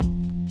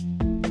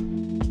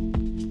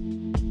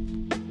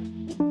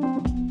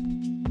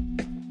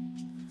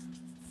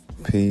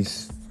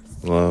Peace,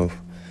 love,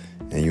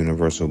 and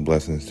universal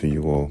blessings to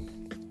you all.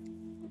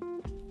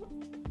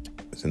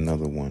 It's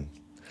another one.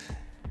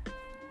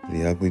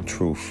 The ugly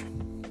truth.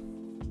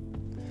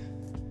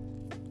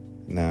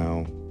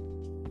 Now,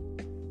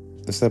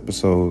 this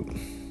episode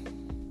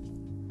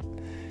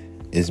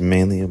is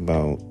mainly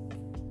about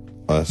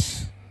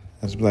us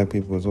as Black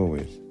people, as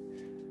always.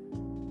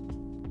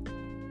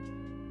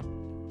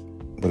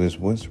 But it's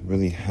what's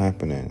really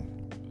happening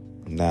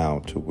now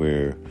to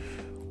where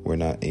we're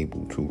not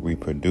able to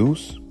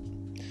reproduce.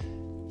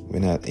 We're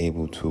not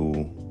able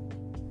to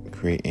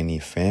create any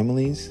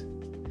families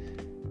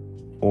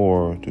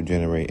or to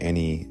generate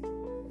any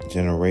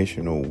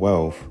generational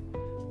wealth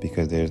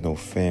because there's no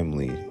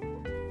family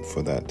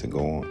for that to go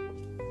on.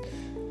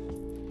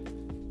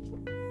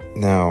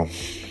 Now,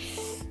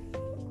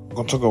 I'm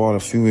going to talk about a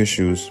few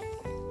issues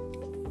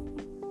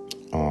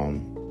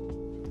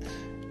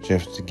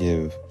just to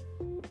give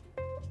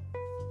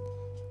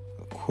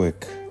a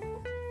quick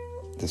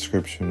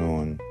description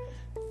on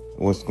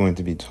what's going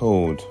to be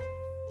told,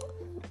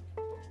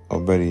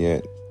 or better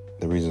yet,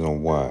 the reason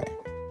on why.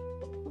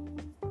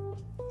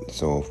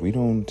 So if we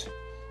don't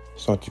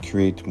start to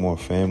create more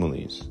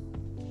families,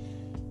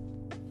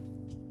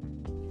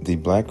 the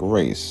Black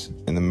race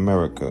in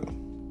America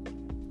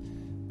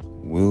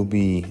will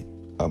be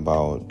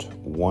about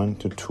 1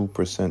 to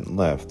 2%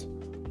 left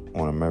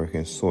on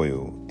American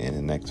soil in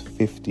the next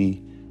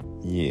 50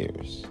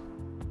 years.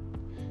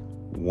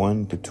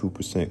 1 to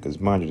 2%, because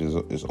mind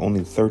you, there's only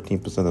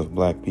 13% of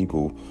Black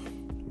people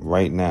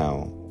right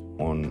now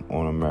on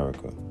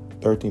America.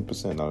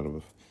 13% out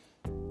of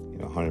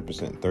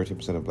 100%.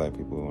 13% of Black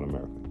people on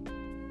America.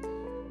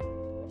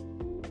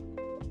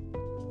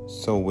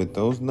 So with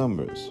those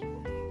numbers,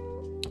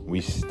 we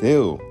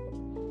still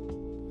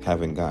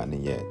haven't gotten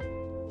it yet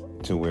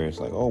to where it's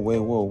like, oh wait,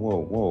 whoa,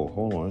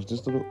 hold on, it's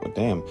just a little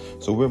damn.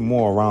 So we're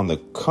more around the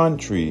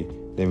country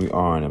than we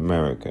are in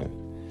America.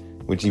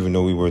 Which, even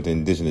though we were the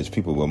indigenous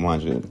people, but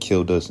mind you,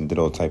 killed us and did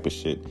all type of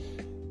shit,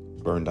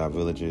 burned our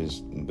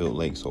villages and built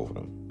lakes over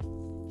them.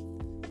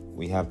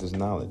 We have this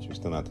knowledge. We're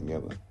still not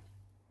together.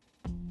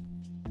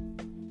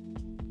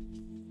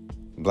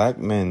 Black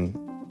men,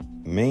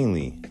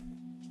 mainly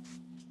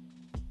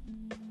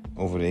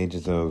over the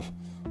ages of,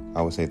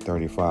 I would say,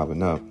 35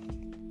 and up,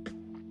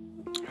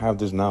 have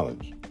this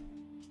knowledge,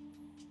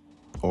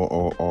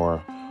 or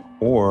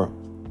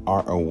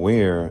are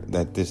aware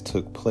that this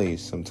took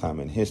place sometime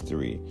in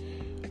history,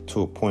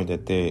 to a point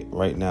that they're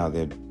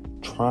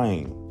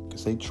trying.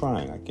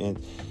 I can't,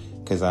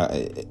 because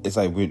it's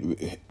like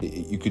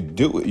you could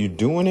do it. You're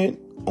doing it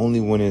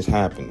only when it's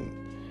happening.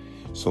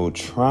 So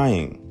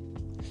trying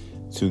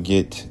to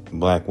get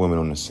Black women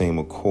on the same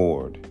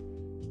accord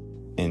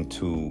and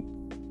to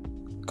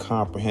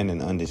comprehend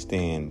and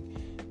understand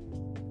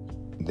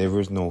there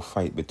is no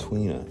fight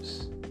between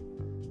us.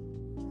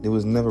 There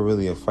was never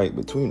really a fight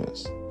between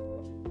us.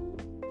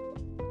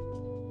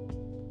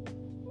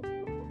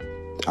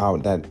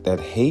 That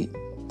hate,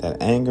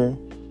 that anger,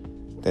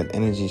 that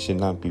energy should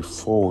not be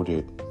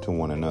forwarded to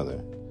one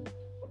another.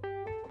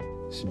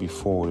 It should be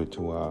forwarded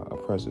to our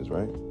oppressors,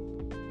 right?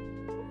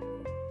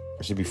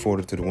 It should be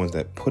forwarded to the ones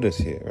that put us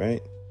here,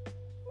 right?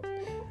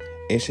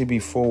 It should be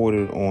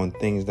forwarded on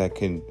things that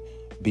can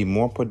be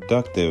more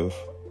productive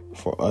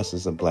for us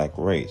as a Black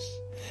race,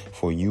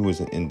 for you as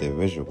an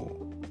individual.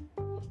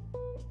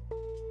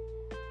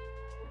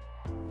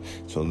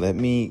 So let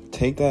me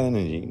take that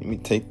energy, let me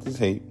take this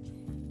hate,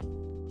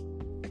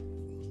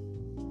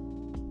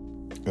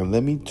 and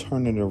let me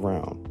turn it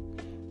around.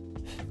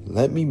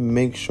 Let me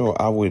make sure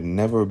I would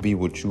never be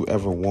what you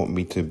ever want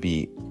me to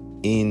be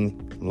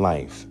in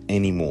life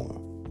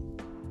anymore.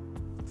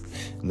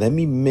 Let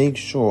me make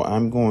sure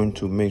I'm going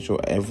to make sure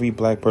every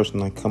Black person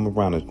I come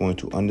around is going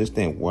to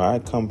understand where I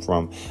come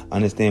from,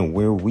 understand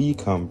where we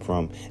come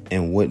from,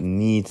 and what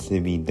needs to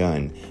be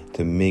done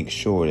to make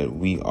sure that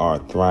we are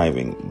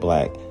thriving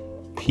Black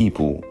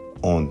people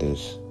on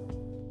this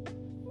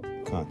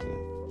continent.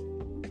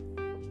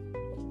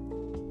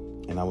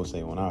 And I would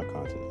say on our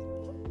continent.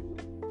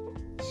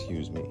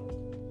 Excuse me.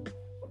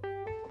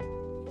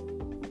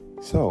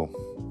 So,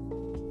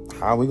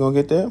 how are we going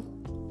to get there?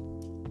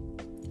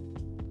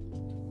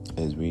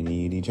 Is we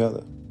need each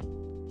other.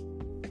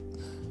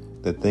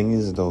 The thing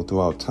is, though,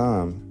 throughout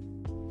time,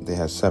 they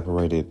have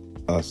separated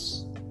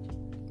us,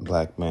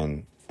 Black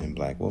men and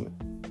Black women.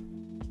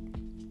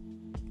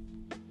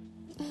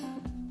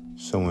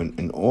 So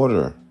in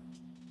order,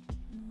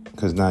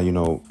 because now,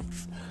 you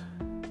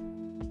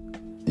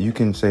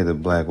can say the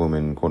Black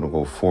woman, quote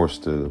unquote,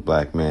 forced the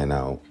Black man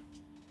out.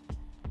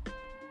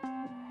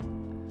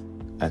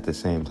 At the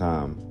same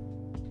time,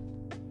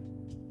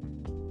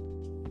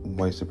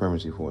 white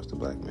supremacy forced the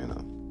Black man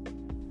out.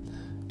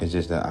 It's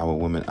just that our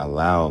women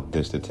allowed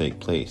this to take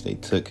place. They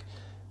took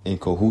in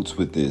cahoots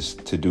with this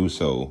to do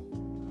so,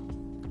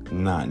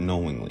 not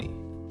knowingly.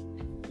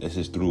 This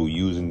is through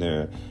using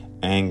their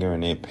anger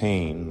and their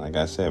pain. Like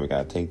I said, we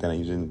gotta take that and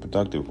use it in a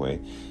productive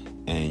way,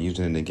 and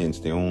using it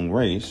against their own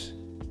race,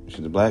 which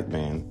is the Black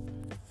man,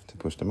 to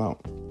push them out.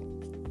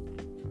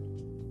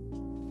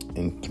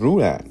 And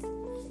through that,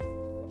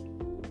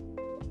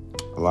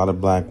 a lot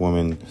of black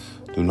women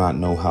do not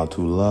know how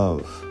to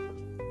love.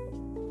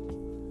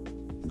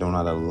 They don't know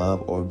how to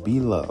love or be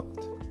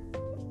loved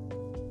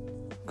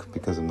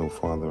because of no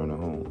father in the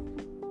home.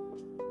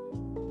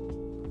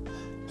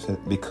 So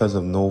because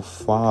of no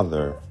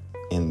father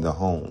in the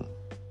home,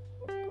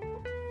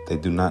 they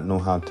do not know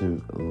how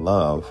to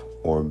love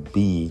or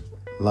be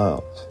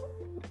loved.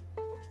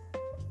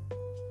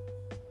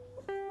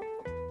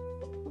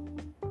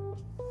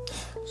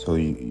 So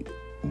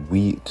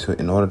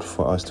in order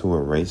for us to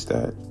erase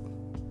that,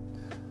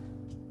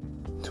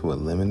 to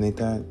eliminate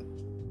that,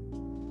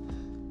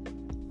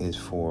 is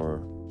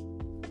for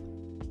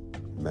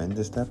men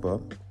to step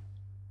up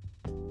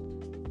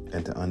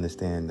and to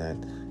understand that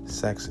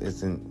sex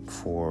isn't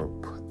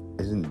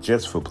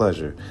just for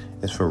pleasure,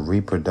 it's for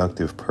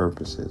reproductive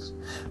purposes.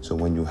 So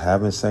when you're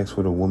having sex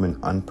with a woman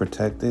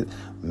unprotected,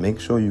 make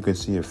sure you can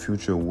see a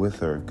future with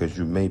her, because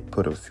you may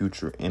put a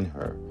future in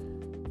her.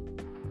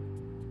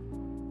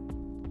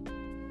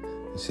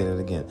 Say that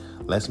again.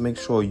 Let's make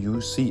sure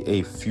you see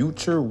a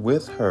future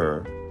with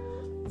her,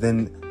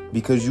 then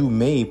because you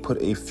may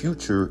put a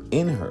future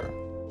in her.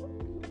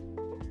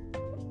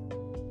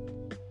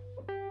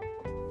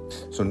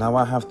 So now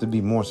I have to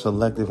be more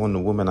selective on the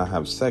woman I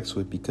have sex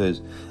with, because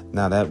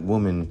now that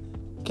woman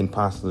can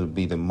possibly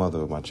be the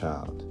mother of my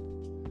child.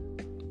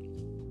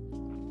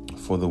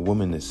 For the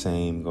woman, the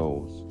same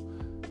goes.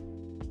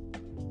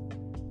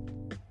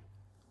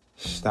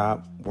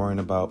 Stop worrying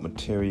about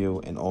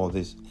material and all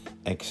this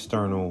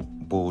external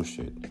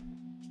bullshit.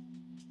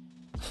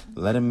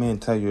 Let a man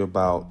tell you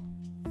about,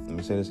 let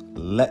me say this,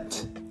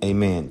 let a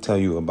man tell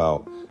you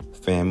about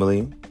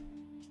family,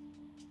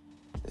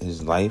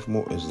 his life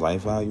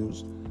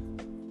values,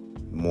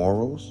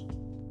 morals,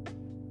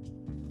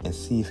 and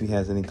see if he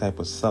has any type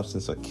of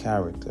substance or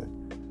character.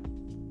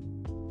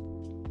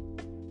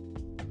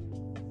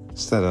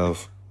 Instead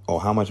of, oh,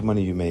 how much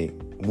money you make,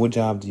 what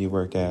job do you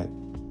work at,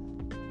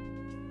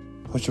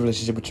 what's your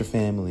relationship with your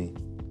family?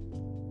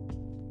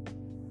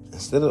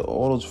 Instead of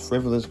all those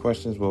frivolous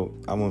questions, well,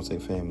 I won't say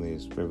family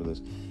is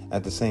frivolous.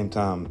 At the same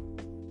time,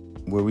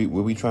 where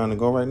we trying to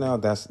go right now,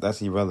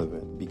 that's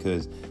irrelevant,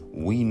 because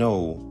we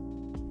know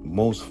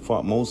most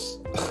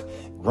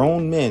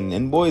grown men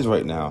and boys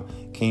right now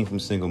came from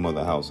single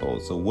mother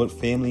households. So what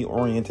family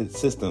oriented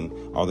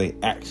system are they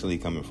actually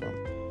coming from?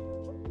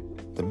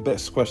 The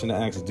best question to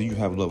ask is, do you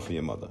have love for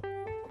your mother?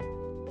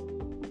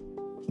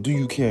 Do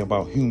you care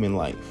about human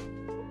life?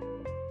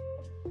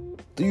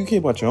 Do you care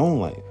about your own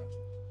life?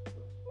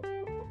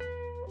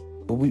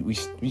 But we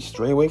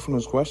stray away from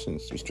those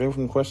questions. We stray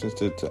from the questions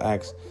to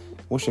ask,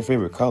 what's your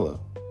favorite color?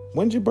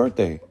 When's your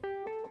birthday?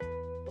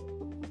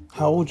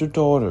 How old's your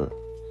daughter?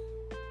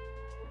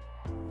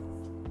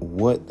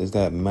 What does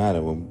that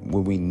matter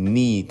when we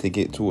need to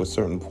get to a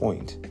certain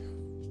point?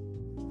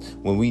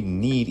 When we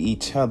need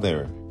each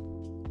other.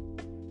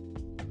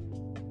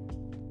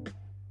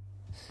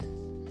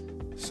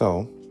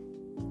 So,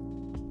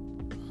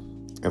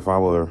 if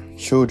our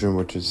children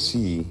were to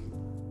see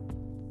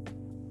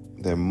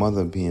their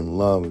mother being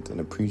loved and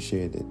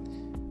appreciated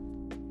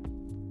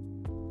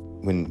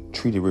when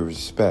treated with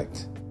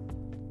respect,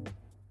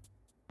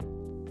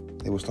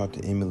 they will start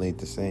to emulate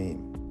the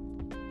same.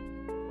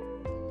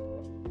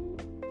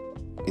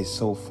 It's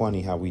so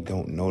funny how we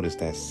don't notice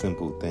that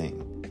simple thing.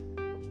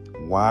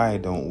 Why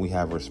don't we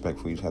have respect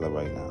for each other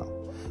right now?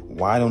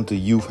 Why don't the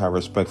youth have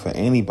respect for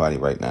anybody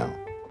right now?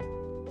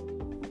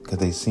 Because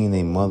they seen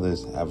their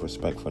mothers have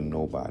respect for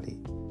nobody.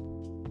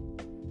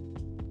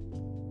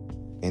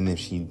 And if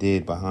she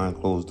did, behind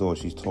closed doors,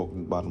 she's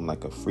talking about them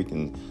like a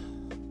freaking,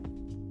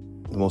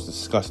 the most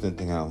disgusting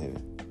thing out here.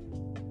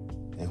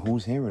 And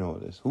who's hearing all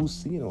this? Who's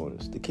seeing all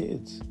this? The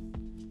kids.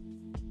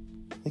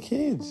 The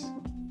kids.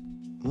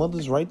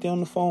 Mother's right there on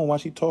the phone while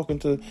she's talking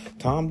to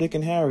Tom, Dick,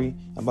 and Harry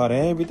about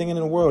everything in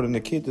the world. And the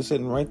kids are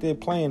sitting right there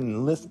playing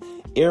and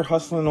air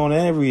hustling on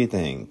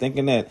everything.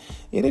 Thinking that,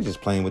 yeah, they're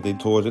just playing with their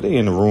toys. Or they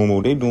in the room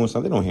or they doing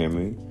something. They don't hear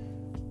me.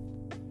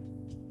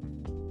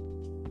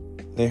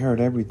 They heard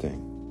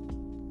everything.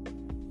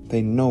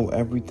 They know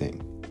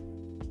everything.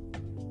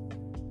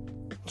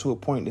 To a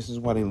point, this is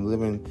why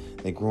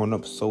they're growing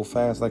up so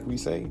fast, like we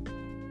say.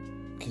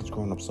 Kids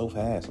growing up so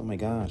fast. Oh my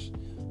gosh.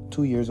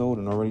 2 years old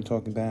and already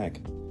talking back.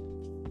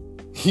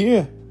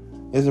 Yeah,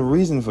 there's a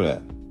reason for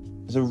that.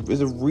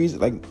 There's a reason.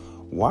 Like,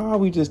 why are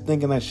we just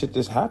thinking that shit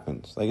just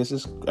happens? Like, it's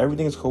just,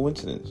 everything is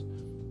coincidence.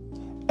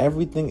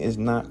 Everything is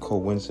not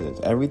coincidence.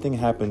 Everything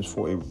happens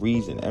for a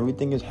reason.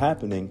 Everything is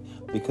happening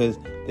because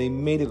they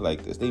made it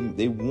like this.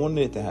 They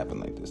wanted it to happen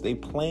like this. They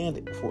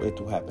planned for it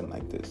to happen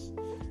like this.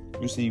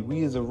 You see,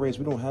 we as a race,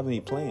 we don't have any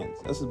plans.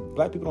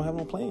 Black people don't have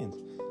no plans.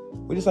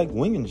 We just like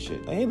winging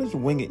shit. Like, hey, let's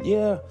wing it.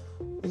 Yeah,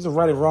 this is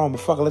right or wrong,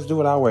 but fuck it, let's do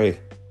it our way.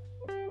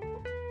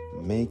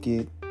 Make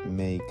it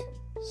make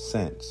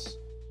sense.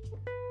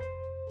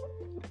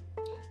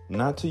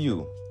 Not to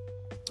you.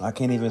 I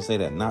can't even say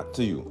that. Not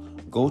to you.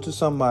 Go to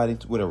somebody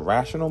with a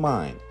rational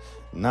mind.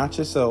 Not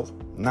yourself.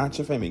 Not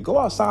your family. Go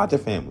outside your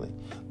family.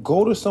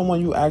 Go to someone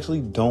you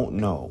actually don't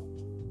know.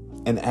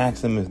 and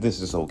ask him if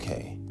this is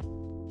okay.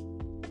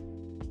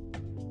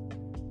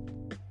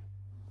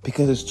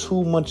 Because there's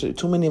too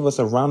many of us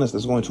around us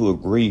that's going to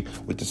agree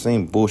with the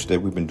same bullshit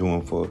that we've been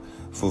doing for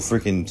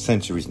freaking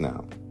centuries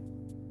now.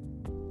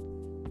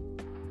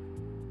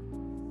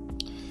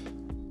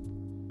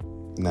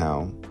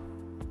 Now,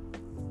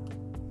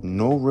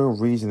 no real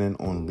reasoning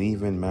on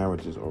leaving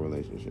marriages or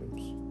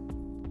relationships.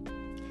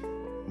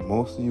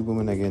 Most of you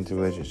women that get into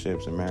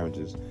relationships and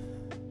marriages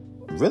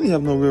really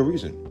have no real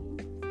reason.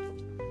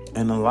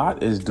 And a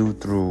lot is due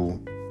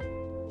through,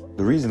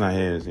 the reason I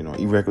hear is,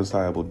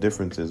 irreconcilable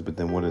differences, but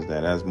then what is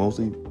that? That's most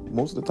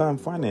of the time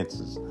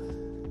finances.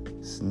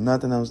 It's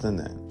nothing else than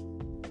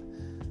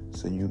that.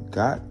 So you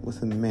got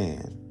with a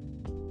man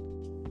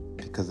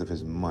because of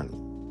his money.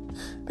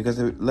 Because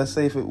let's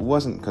say if it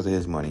wasn't because of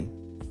his money,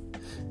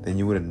 then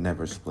you would have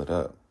never split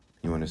up.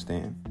 You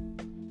understand?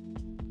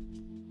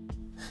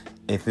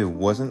 If it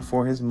wasn't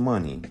for his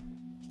money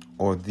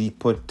or the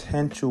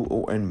potential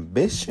or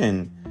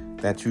ambition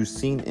that you've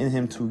seen in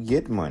him to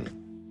get money,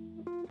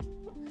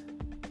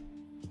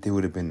 there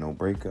would have been no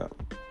breakup.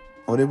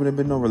 Or there would have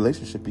been no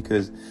relationship,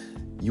 because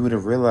you would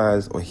have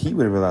realized, or he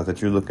would have realized,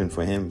 that you're looking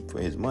for him for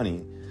his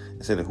money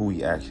instead of who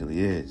he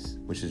actually is,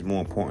 which is more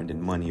important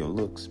than money or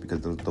looks,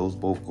 because those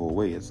both go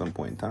away at some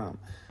point in time.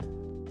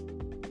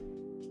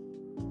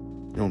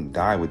 You don't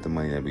die with the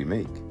money that we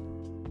make.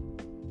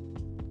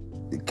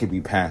 It could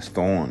be passed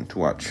on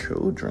to our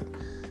children,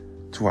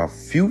 to our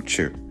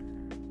future,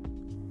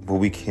 but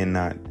we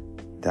cannot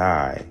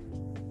die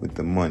with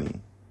the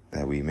money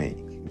that we make.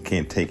 We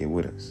can't take it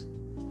with us.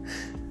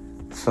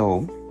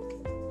 So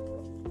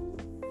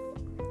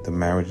the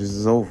marriage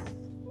is over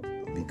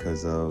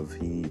because of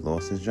he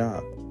lost his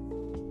job.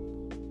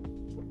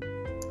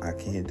 I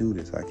can't do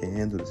this. I can't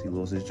handle this. He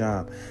lost his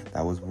job.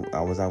 I was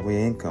our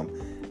way of income.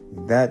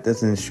 That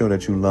doesn't show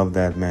that you love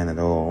that man at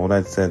all. All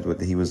that said was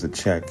that he was a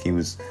check. He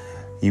was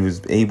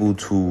able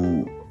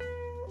to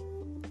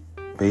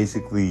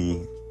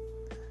basically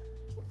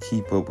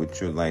keep up with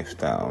your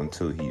lifestyle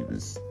until he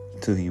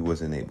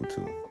wasn't able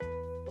to.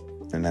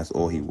 And that's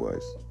all he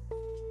was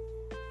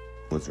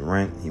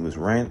rent. He was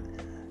rent.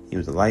 He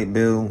was the light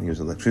bill. He was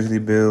the electricity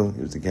bill.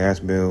 He was the gas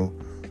bill.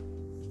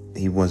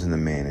 He wasn't a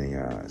man in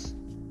your eyes,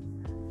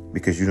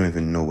 because you don't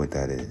even know what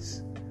that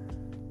is.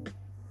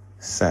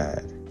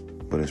 Sad,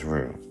 but it's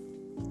real.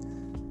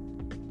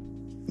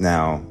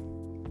 Now,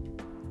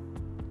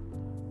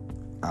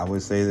 I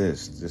would say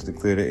this, just to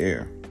clear the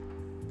air.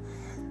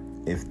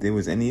 If there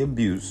was any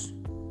abuse,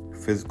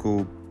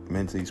 physical,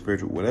 mentally,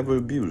 spiritual, whatever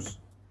abuse,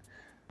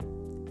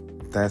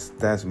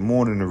 that's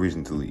more than a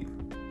reason to leave.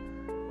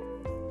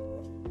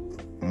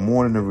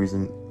 More than a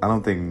reason. I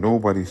don't think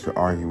nobody should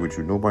argue with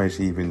you. Nobody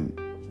should even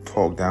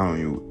talk down on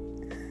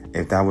you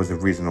if that was the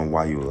reason on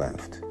why you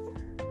left.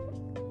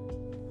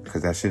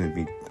 Because that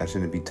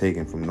shouldn't be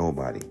taken from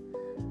nobody.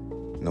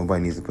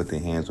 Nobody needs to put their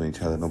hands on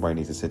each other. Nobody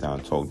needs to sit down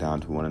and talk down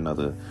to one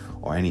another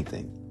or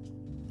anything.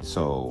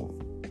 So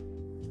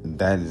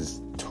that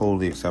is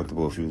totally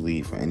acceptable if you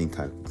leave for any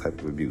type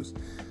of abuse.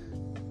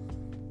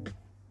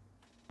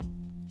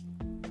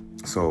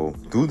 So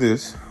through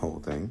this whole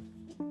thing,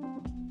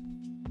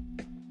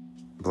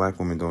 black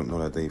women don't know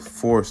that they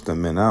force the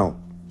men out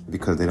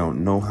because they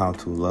don't know how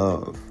to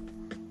love.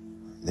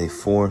 They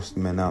force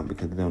men out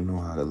because they don't know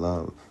how to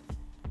love.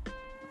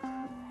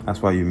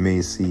 That's why you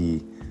may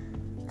see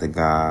the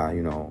guy,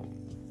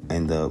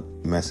 end up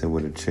messing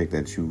with a chick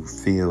that you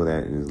feel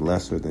that is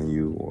lesser than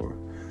you or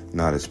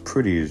not as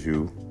pretty as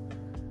you.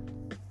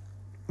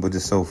 But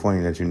it's so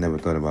funny that you never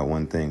thought about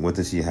one thing. What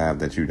does she have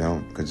that you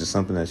don't? Because there's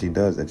something that she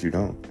does that you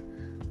don't.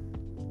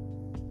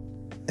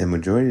 And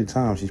majority of the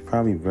time, she's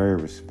probably very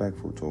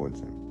respectful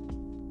towards him.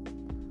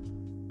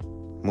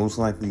 Most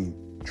likely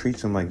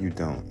treats him like you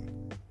don't.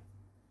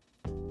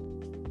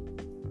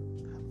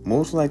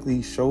 Most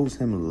likely shows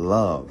him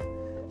love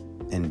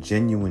and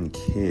genuine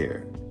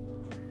care.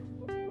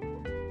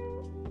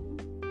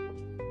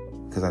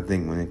 Because I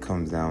think when it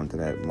comes down to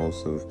that,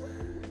 most of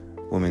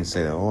women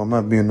say that, I'm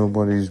not being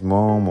nobody's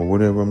mom or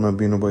whatever. I'm not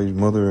being nobody's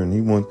mother. And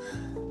he wants...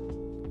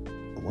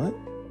 What?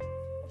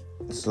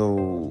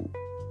 So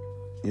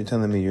you're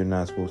telling me you're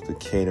not supposed to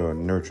cater or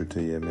nurture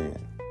to your man?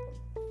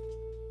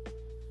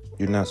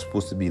 You're not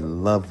supposed to be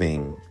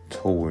loving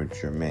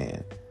towards your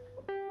man?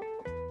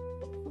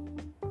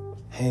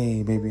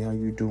 Hey, baby, how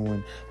you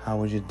doing? How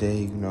was your day?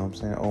 You know what I'm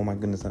saying? Oh, my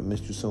goodness, I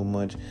missed you so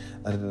much.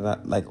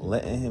 Like,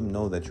 letting him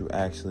know that you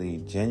actually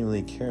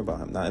genuinely care about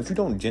him. Now, if you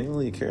don't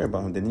genuinely care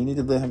about him, then you need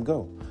to let him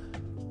go.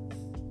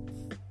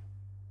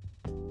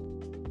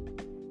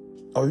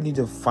 Or you need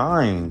to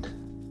find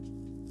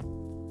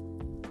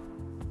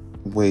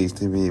ways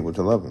to be able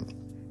to love him.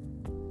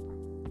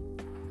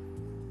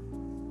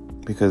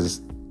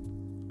 Because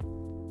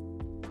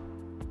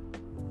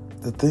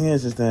the thing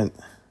is that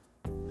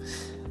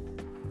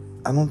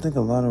I don't think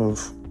a lot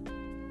of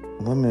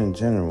women in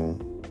general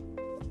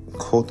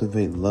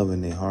cultivate love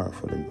in their heart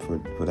for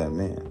that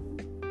man.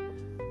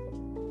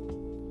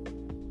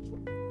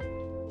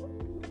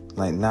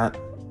 Like, not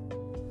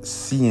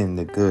seeing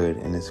the good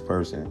in this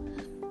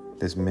person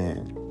this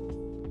man,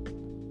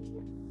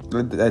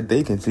 that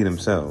they can see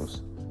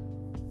themselves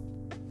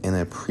and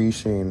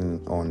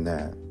appreciating on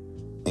that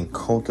and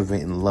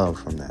cultivating love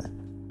from that.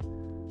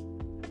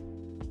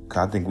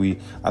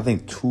 I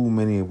think too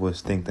many of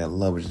us think that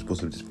love is just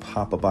supposed to just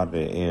pop up out of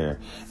the air,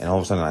 and all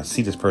of a sudden I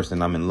see this person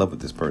and I'm in love with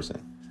this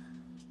person.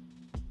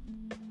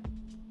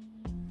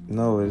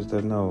 No, you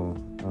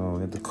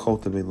have to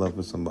cultivate love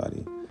for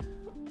somebody. You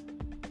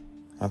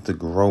have to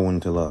grow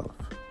into love.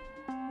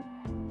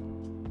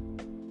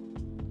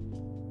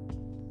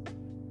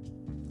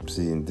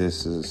 See, and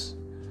this is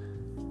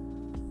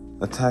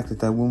a tactic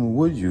that women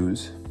would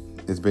use.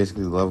 It's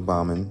basically love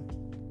bombing,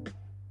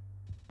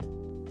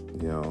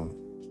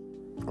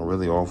 or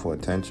really all for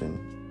attention,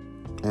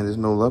 and there's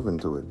no love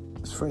into it.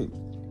 It's fake.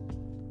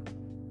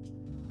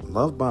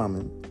 Love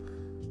bombing,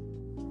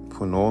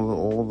 putting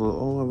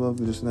all I love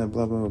you, this and that,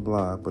 blah blah blah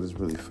blah, but it's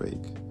really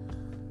fake,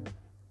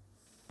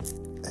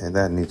 and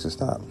that needs to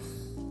stop.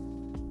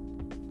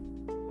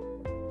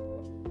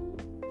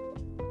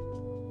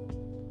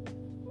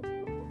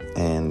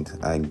 And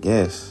I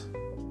guess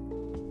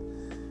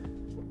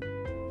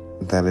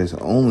that is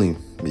only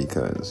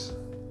because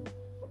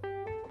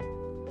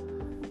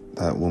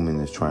that woman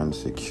is trying to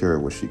secure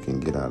what she can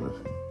get out of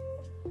it.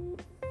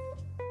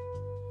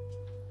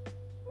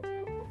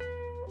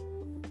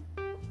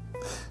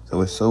 So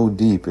it's so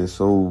deep, it's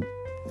so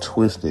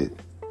twisted,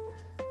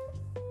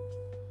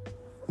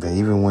 that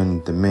even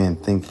when the man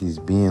thinks he's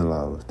being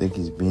loved, think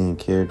he's being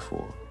cared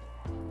for,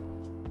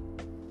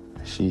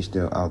 she's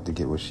still out to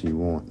get what she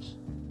wants.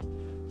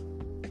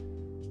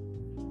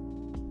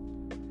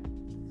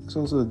 It's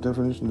also the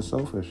definition of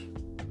selfish.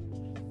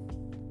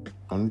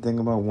 Only think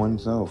about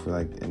oneself,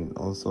 and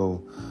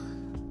also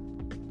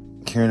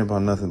caring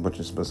about nothing but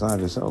just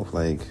beside yourself.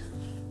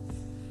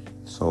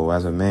 So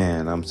as a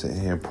man, I'm sitting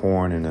here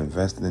pouring and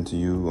investing into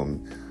you.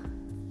 I'm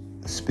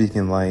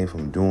speaking life.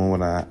 I'm doing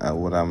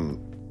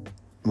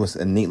what's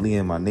innately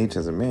in my nature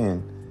as a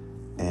man,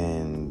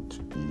 and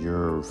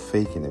you're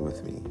faking it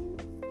with me.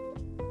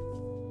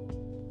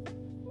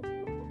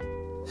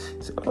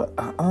 So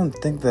I don't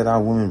think that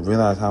our women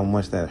realize how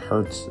much that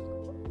hurts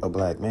a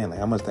black man,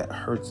 how much that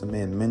hurts a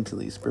man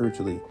mentally,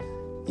 spiritually,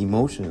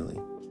 emotionally.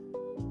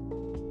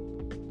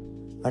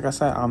 Like I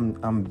said,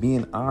 I'm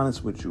being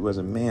honest with you as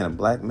a man, a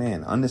black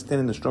man,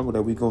 understanding the struggle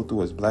that we go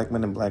through as black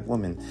men and black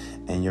women,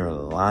 and you're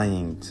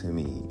lying to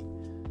me.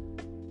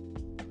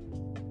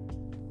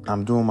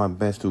 I'm doing my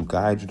best to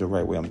guide you the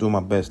right way. I'm doing my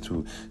best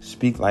to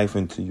speak life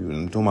into you, and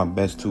I'm doing my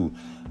best to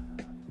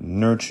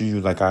nurture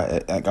you like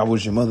I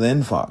was your mother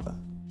and father.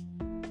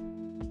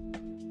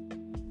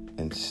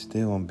 And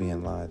still I'm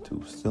being lied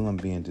to. Still I'm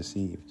being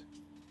deceived.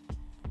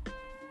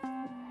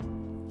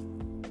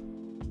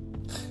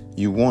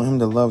 You want him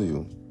to love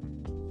you,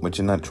 but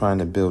you're not trying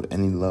to build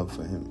any love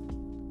for him.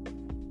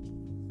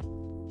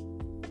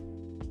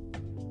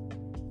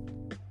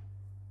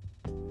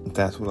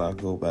 That's what I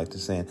go back to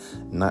saying.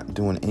 Not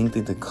doing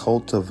anything to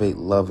cultivate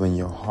love in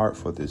your heart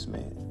for this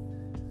man.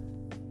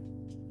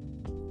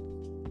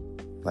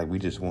 Like we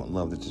just want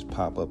love to just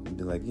pop up and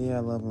be like, yeah, I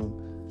love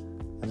him.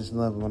 I just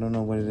love him. I don't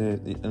know what it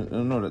is.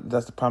 No,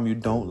 that's the problem. You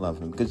don't love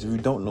him. Because if you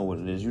don't know what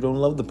it is, you don't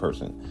love the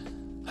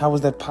person. How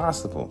is that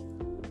possible?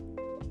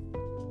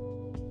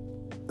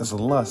 That's a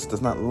lust.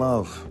 That's not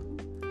love.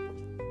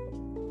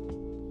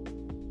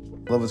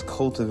 Love is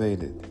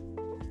cultivated.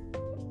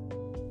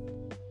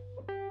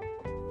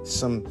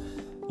 You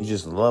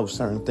just love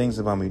certain things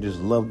about me. You just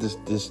love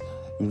this.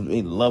 You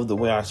may love the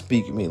way I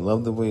speak. You may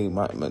love the way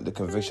the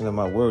conviction of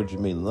my words. You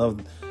may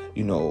love,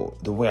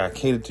 the way I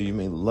cater to you. You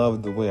may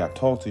love the way I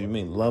talk to you. You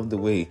may love the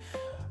way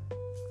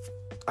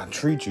I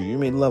treat you. You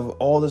may love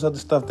all this other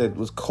stuff that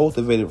was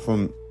cultivated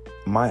from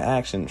my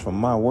actions, from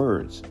my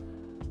words.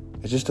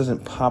 It just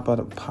doesn't pop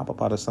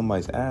up out of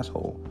somebody's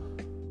asshole.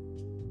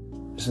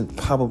 It doesn't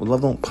pop up.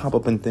 Love don't pop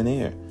up in thin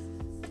air.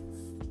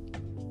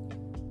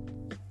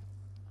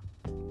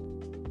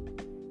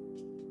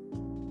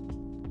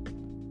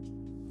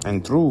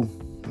 And through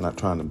not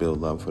trying to build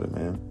love for the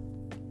man,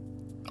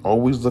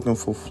 always looking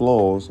for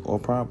flaws or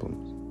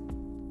problems.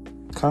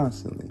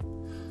 Constantly.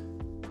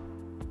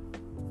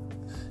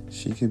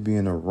 She could be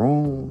in a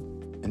room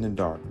in the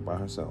dark by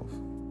herself,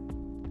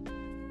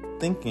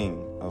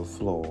 thinking of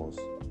flaws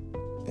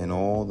and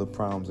all the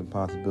problems and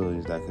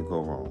possibilities that could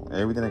go wrong.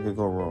 Everything that could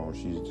go wrong,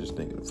 she's just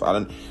thinking of.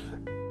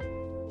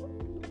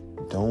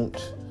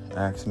 Don't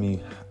ask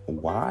me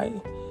why.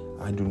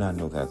 I do not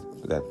know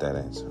that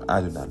answer.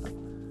 I do not know.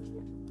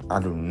 I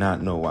do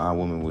not know why a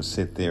woman would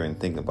sit there and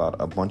think about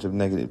a bunch of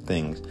negative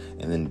things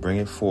and then bring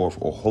it forth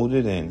or hold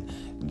it in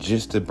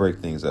just to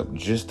break things up,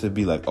 just to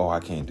be like, oh, I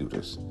can't do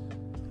this.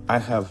 I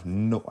have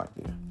no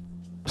idea.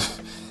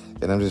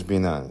 And I'm just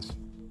being honest.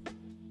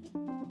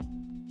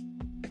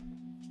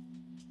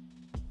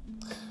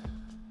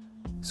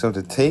 So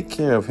to take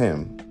care of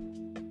him,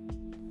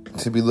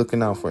 to be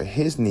looking out for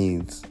his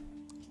needs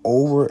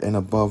over and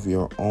above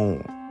your own,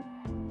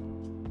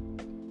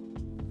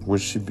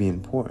 which should be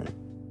important.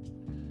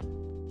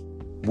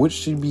 Which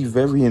should be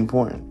very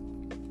important.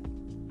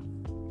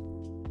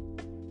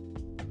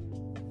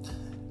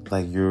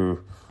 Like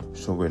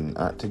so we're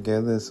not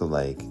together. So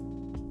like,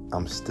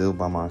 I'm still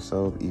by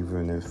myself,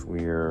 even if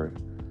we're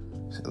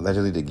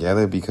allegedly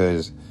together,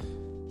 because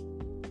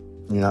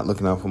you're not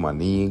looking out for my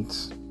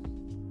needs,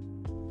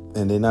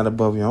 and they're not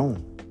above your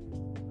own.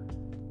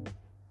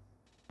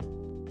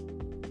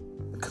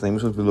 Because ain't we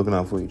supposed to be looking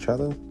out for each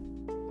other?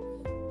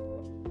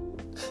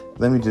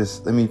 Let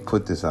me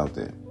put this out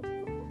there.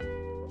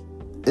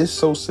 It's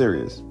so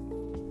serious.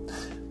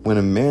 When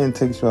a man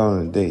takes you out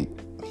on a date,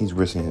 he's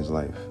risking his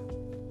life.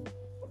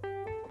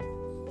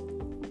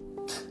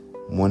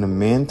 When a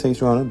man takes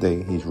you on a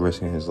date, he's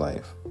risking his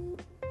life.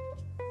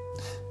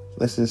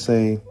 Let's just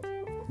say,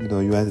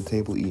 you're at the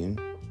table eating,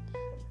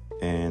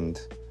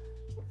 and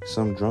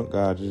some drunk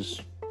guy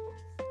just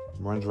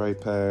runs right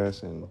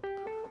past and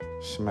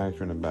smacks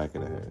you in the back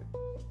of the head.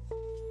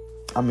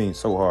 I mean,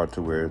 so hard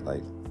to where it,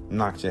 like,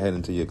 knocks your head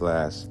into your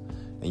glass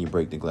and you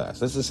break the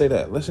glass. Let's just say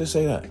that.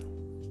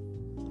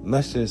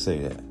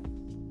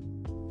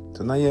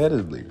 So now your head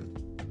is bleeding.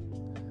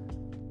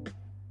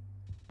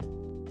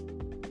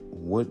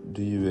 What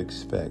do you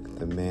expect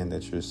the man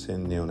that you're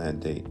sitting there on that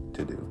date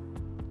to do?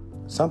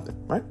 Something,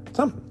 right?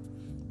 Something.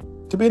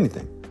 Could be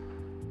anything.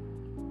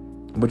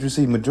 But you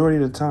see,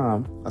 majority of the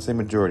time, I say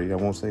majority, I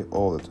won't say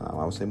all the time.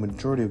 I would say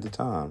majority of the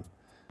time,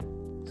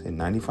 say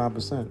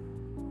 95%,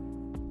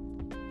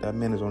 that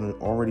man is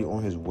already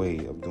on his way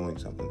of doing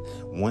something.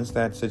 Once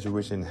that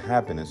situation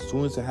happened, as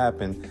soon as it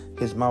happened,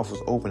 his mouth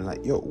was open,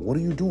 like, yo, what are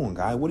you doing,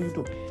 guy? What are you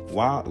doing?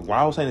 While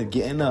I was saying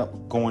getting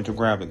up, going to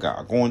grab the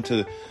guy, going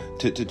to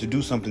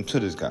do something to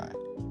this guy.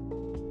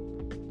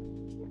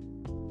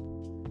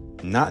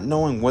 Not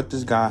knowing what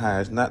this guy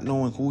has, not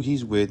knowing who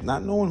he's with,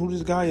 not knowing who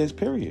this guy is,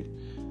 period.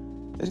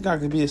 This guy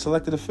could be a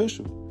selected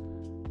official.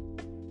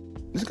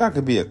 This guy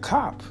could be a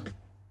cop.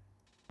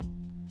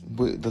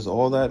 But does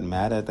all that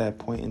matter at that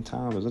point in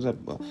time?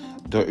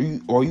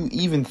 Are you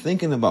even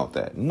thinking about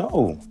that?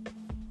 No.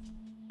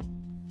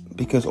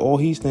 Because all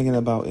he's thinking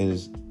about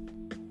is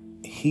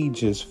he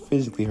just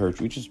physically hurt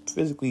you. He just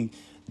physically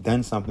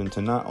done something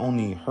to not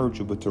only hurt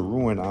you, but to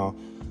ruin our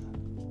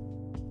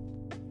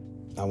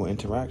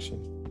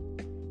interaction.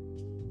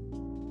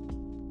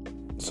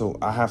 So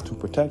I have to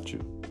protect you.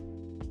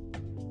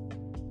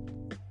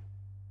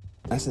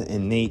 That's an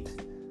innate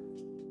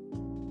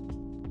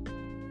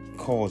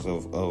cause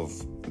of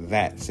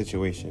that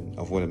situation,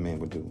 of what a man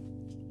would do.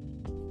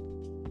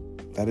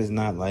 That is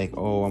not like,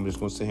 oh, I'm just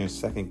going to sit here and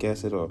second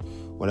guess it or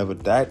whatever.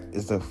 That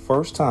is the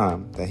first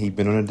time that he'd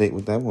been on a date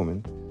with that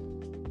woman.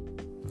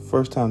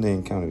 First time they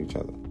encountered each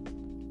other.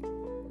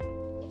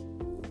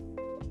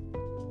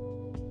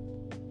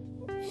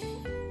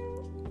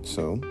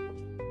 So,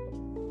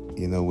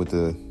 with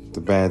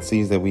the bad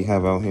seeds that we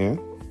have out here,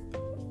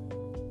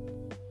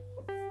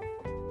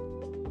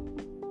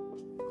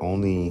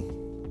 only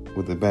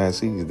with the bad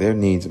seeds, their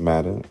needs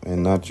matter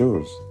and not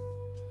yours.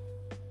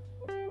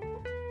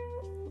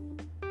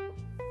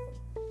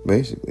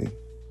 Basically.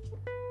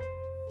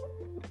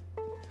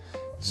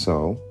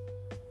 So,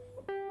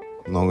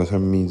 as long as her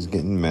needs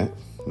getting met,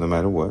 no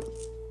matter what,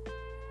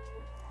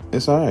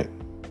 it's alright.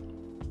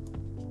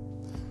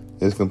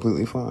 It's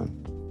completely fine.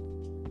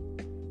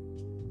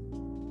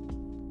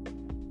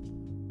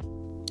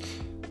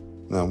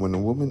 Now, when a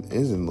woman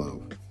is in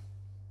love,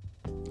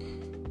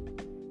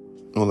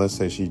 or let's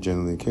say she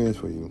genuinely cares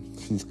for you,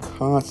 she's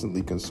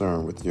constantly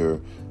concerned with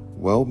your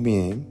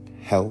well-being,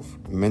 health,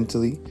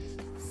 mentally,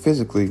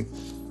 physically,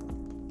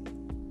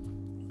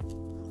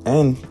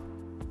 and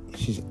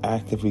she's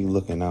actively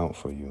looking out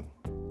for you.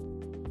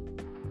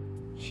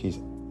 She's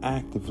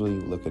actively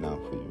looking out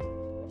for you.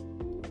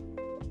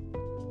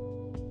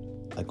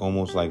 Like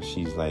almost like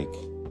she's like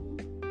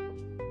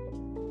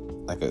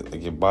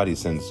your body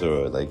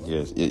sensor, like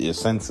your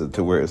sensor,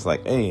 to where it's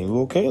like, hey,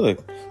 you okay? Like,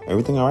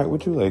 everything all right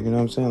with you? Like, you know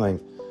what I'm saying?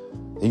 Like,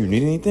 hey, you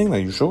need anything?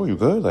 Like, you sure you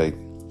good? Like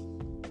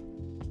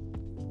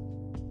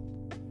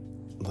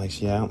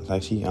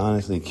she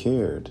honestly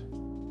cared.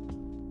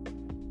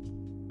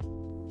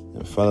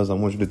 And fellas, I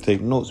want you to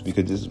take notes,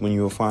 because this is when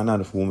you'll find out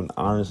if a woman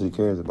honestly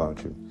cares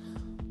about you.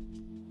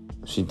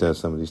 She does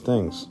some of these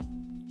things.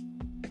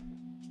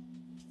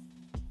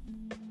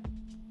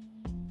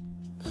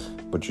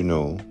 But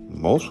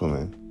most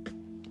women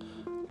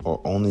are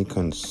only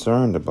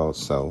concerned about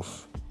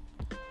self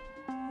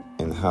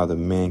and how the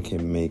man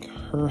can make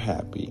her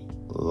happy,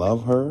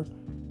 love her,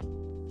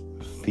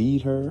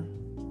 feed her,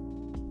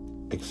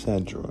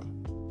 etc.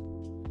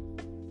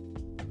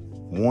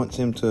 Wants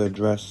him to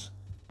address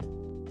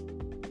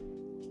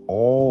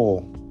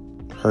all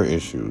her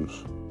issues,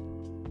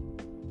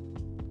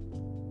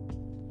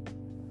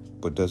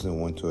 but doesn't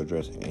want to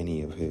address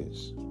any of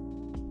his.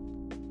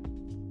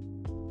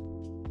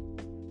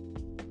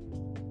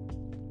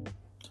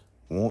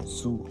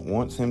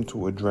 Wants him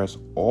to address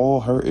all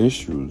her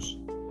issues,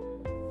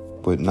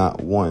 but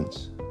not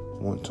once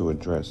want to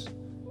address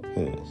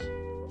his.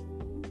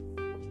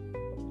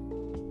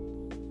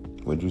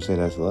 Would you say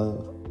that's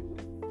love?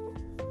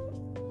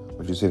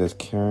 Would you say that's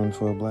caring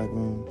for a black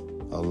man?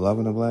 A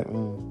loving a black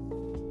man?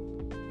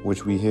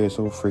 Which we hear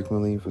so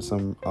frequently for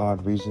some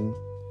odd reason.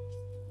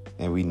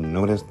 and we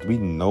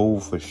know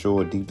for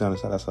sure deep down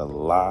inside that's a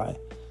lie,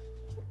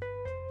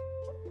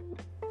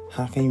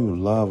 how can you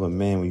love a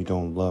man when you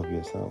don't love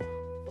yourself?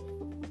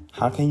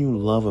 How can you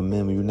love a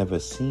man when you've never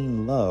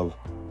seen love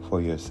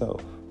for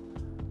yourself?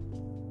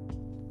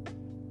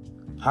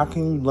 How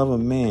can you love a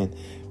man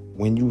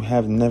when you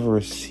have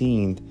never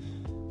seen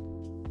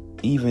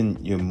even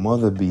your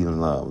mother being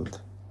loved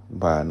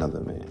by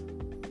another man?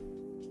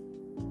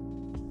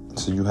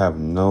 So you have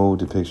no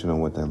depiction of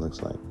what that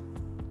looks like.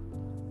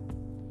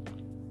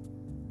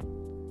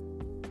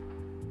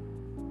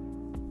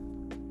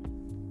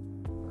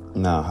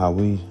 Now, how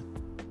we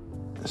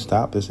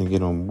stop this and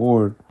get on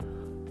board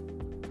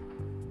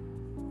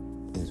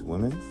is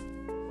women.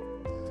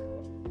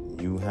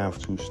 You have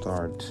to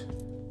start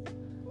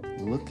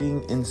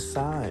looking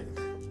inside.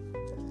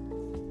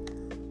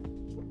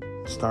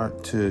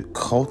 Start to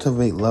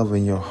cultivate love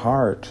in your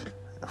heart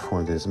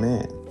for this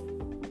man.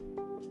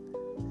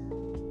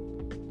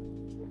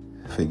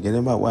 Forget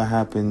about what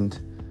happened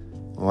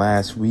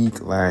last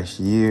week, last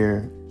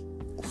year,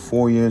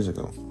 4 years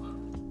ago.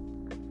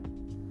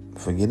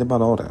 Forget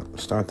about all that.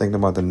 Start thinking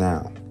about the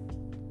now.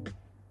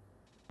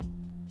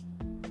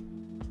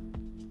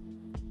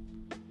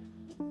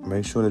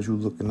 Make sure that you're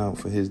looking out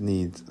for his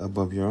needs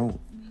above your own.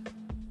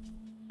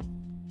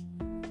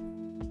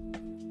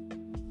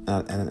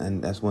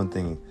 And that's one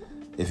thing.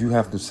 If you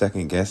have to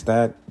second guess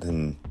that,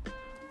 then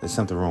there's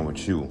something wrong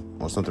with you,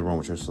 or something wrong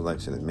with your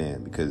selection of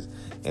man. Because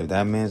if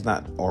that man's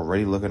not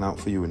already looking out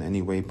for you in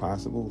any way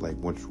possible, like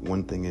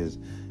one thing is,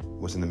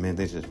 what's in the man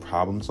thing is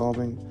problem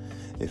solving.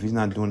 If he's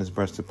not doing his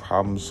best to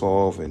problem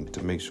solve and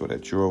to make sure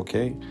that you're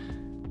okay,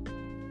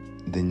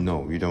 then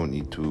no, you don't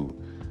need to.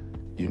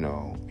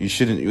 You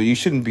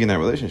shouldn't be in that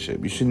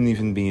relationship. You shouldn't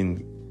even be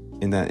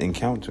in that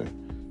encounter.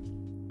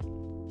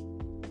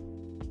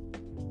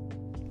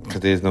 Because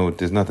there's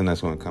nothing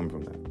that's going to come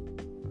from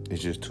that.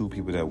 It's just two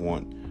people that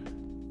want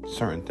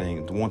certain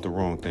things, want the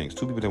wrong things.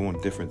 Two people that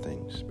want different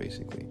things,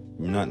 basically.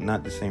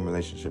 Not the same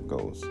relationship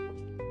goals.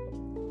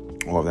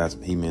 Or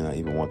he may not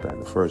even want that in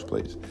the first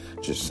place.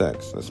 Just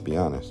sex, let's be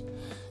honest.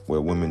 Where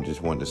women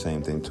just want the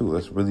same thing too.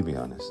 Let's really be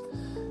honest.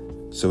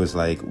 So it's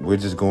like we're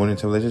just going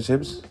into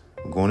relationships,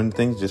 going into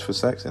things just for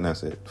sex, and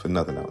that's it, for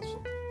nothing else.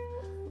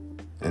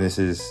 And this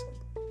is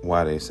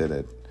why they said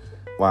that.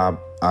 Why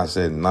I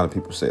said a lot of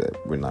people say that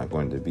we're not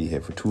going to be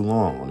here for too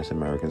long on this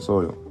American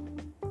soil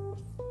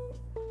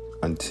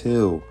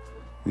until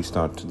we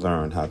start to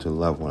learn how to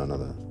love one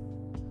another.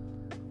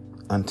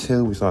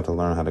 Until we start to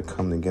learn how to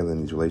come together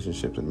in these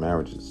relationships and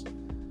marriages.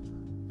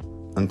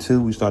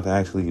 Until we start to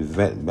actually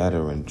vet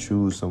better and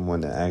choose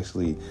someone that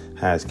actually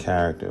has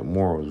character,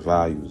 morals,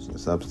 values, and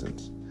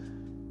substance.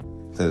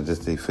 Instead of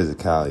just their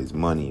physicalities,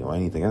 money, or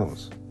anything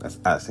else.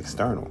 That's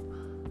external.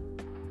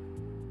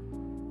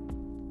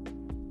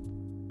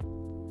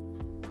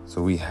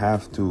 So we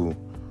have to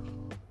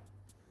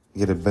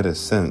get a better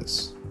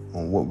sense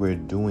on what we're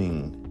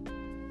doing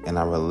in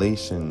our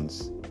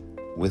relations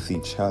with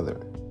each other.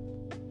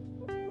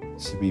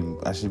 It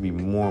should be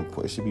more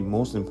important. It should be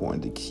most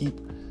important to keep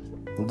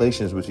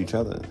relations with each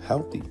other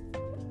healthy,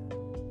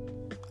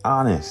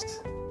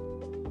 honest,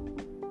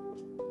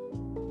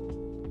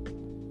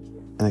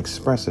 and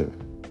expressive.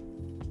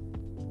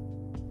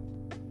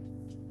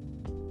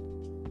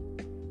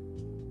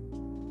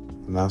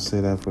 And I'll say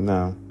that for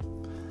now.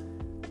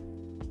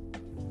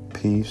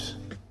 Peace,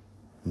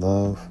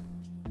 love,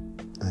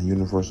 and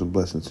universal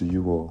blessings to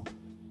you all.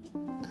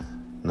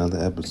 Another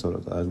episode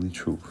of The Ugly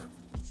Truth.